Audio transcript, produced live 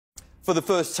For the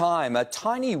first time, a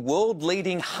tiny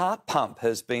world-leading heart pump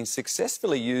has been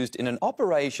successfully used in an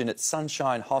operation at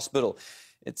Sunshine Hospital.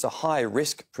 It's a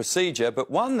high-risk procedure, but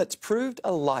one that's proved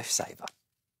a lifesaver.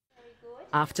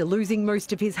 After losing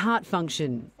most of his heart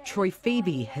function, Troy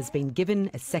Phoebe has been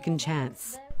given a second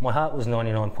chance. My heart was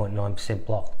 99.9%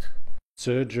 blocked.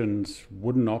 Surgeons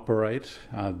wouldn't operate.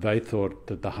 They thought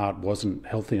that the heart wasn't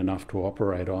healthy enough to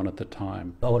operate on at the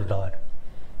time. I would have died.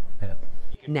 Yeah.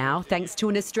 Now, thanks to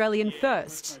an Australian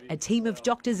first, a team of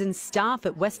doctors and staff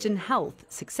at Western Health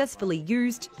successfully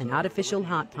used an artificial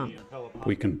heart pump.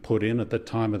 We can put in at the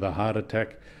time of the heart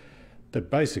attack that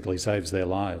basically saves their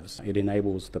lives. It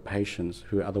enables the patients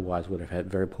who otherwise would have had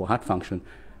very poor heart function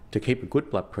to keep a good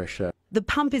blood pressure. The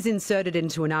pump is inserted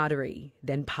into an artery,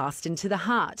 then passed into the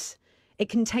heart. It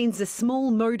contains a small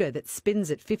motor that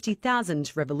spins at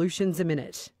 50,000 revolutions a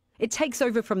minute. It takes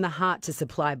over from the heart to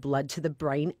supply blood to the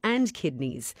brain and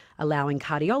kidneys, allowing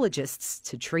cardiologists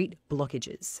to treat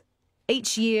blockages.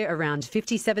 Each year, around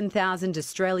 57,000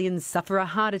 Australians suffer a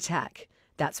heart attack.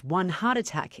 That's one heart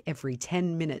attack every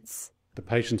 10 minutes. The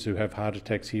patients who have heart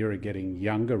attacks here are getting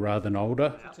younger rather than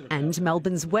older. And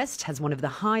Melbourne's West has one of the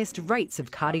highest rates of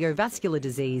cardiovascular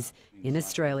disease in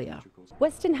Australia.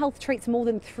 Western Health treats more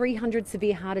than 300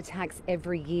 severe heart attacks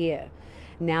every year.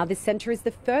 Now this centre is the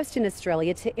first in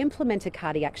Australia to implement a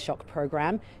cardiac shock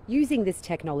program using this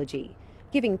technology,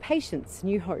 giving patients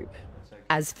new hope.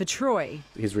 As for Troy,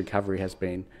 his recovery has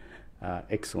been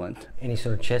excellent. Any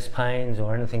sort of chest pains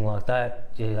or anything like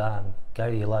that, you go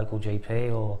to your local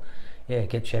GP or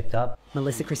get checked up.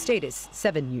 Melissa Christidis,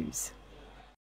 7 News.